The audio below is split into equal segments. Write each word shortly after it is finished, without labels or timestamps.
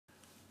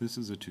This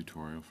is a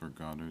tutorial for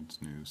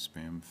Goddard's new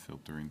spam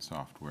filtering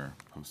software,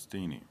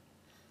 Postini.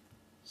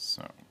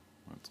 So,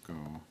 let's go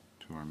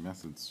to our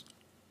methods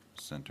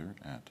center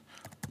at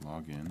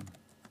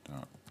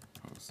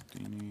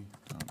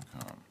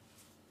login.postini.com.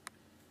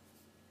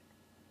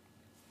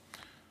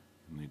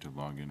 You'll need to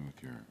log in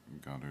with your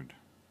Goddard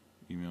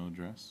email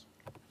address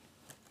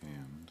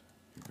and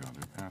your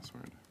Goddard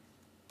password.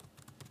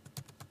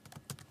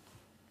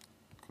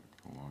 Click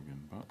the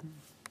login button.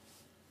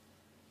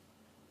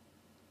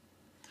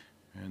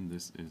 And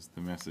this is the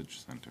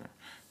message center.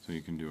 So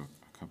you can do a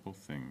couple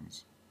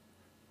things,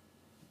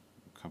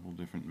 a couple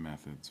different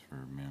methods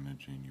for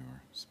managing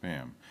your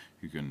spam.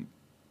 You can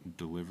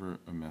deliver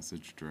a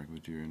message directly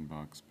to your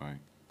inbox by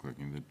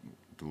clicking the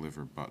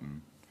deliver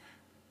button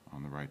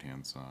on the right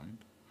hand side,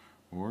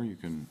 or you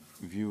can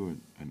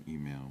view an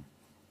email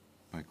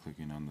by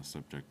clicking on the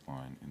subject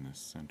line in this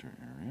center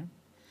area.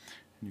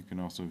 And you can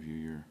also view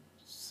your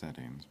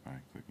settings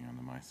by clicking on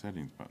the My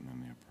Settings button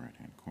in the upper right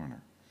hand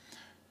corner.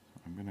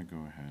 I'm going to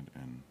go ahead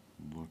and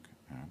look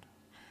at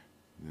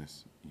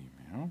this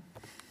email,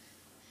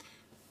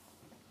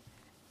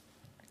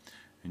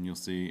 and you'll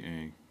see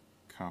a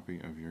copy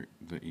of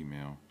the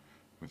email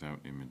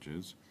without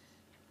images,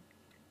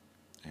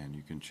 and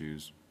you can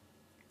choose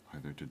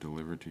either to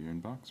deliver to your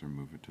inbox or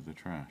move it to the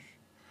trash.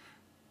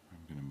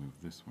 I'm going to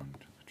move this one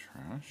to the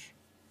trash,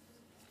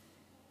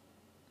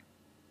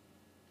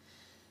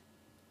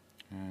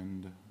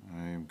 and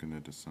I am going to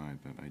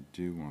decide that I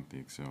do want the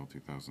Excel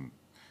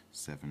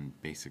 2007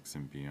 Basics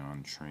and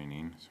Beyond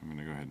training, so I'm going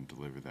to go ahead and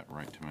deliver that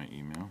right to my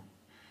email.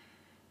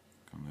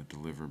 Click on the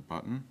deliver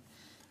button,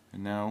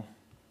 and now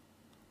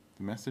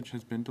the message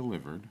has been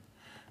delivered,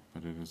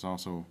 but it is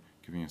also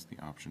giving us the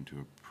option to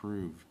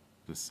approve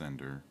the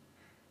sender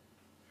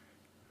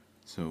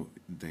so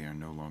they are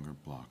no longer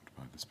blocked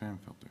by the spam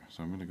filter.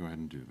 So I'm going to go ahead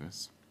and do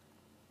this,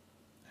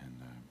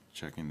 and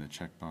checking the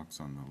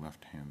checkbox on the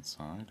left hand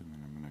side, and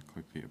then I'm going to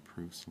click the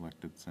approve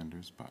selected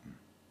senders button.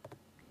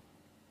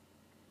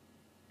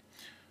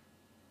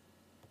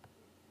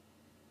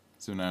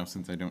 So now,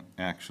 since I don't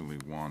actually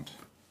want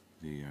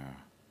the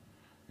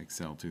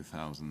Excel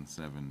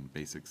 2007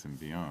 Basics and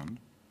Beyond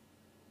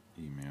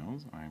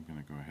emails, I'm going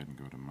to go ahead and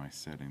go to My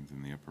Settings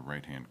in the upper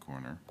right hand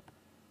corner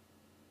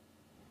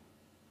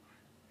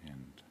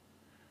and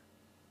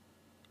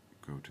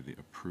go to the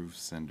Approve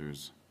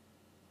Senders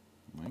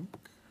link.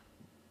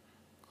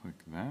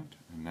 Click that,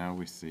 and now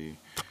we see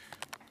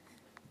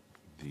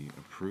the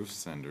Approve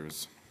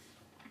Senders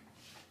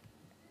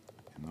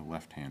in the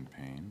left-hand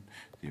pane,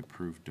 the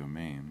approved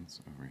domains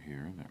over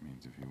here. That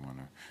means if you want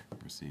to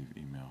receive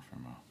email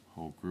from a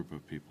whole group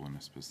of people in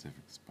a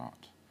specific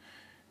spot.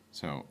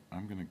 So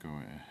I'm going to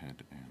go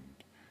ahead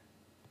and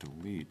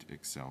delete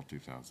Excel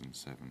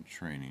 2007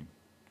 training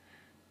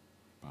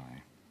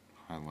by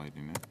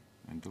highlighting it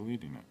and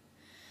deleting it.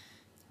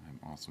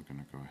 I'm also going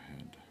to go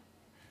ahead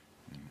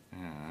and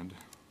add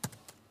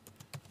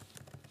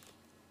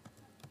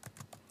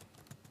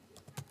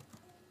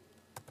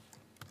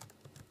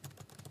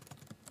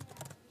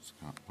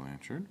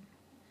Blanchard,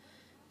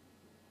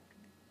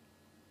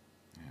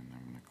 and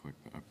I'm going to click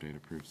the Update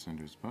Approved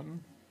Senders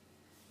button.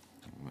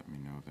 It'll let me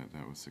know that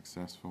that was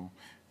successful.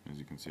 As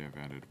you can see, I've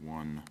added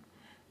one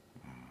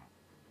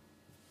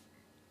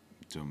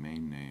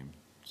domain name,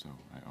 so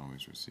I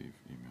always receive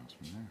emails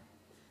from there.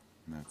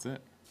 And that's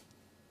it.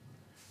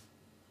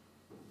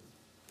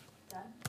 Done?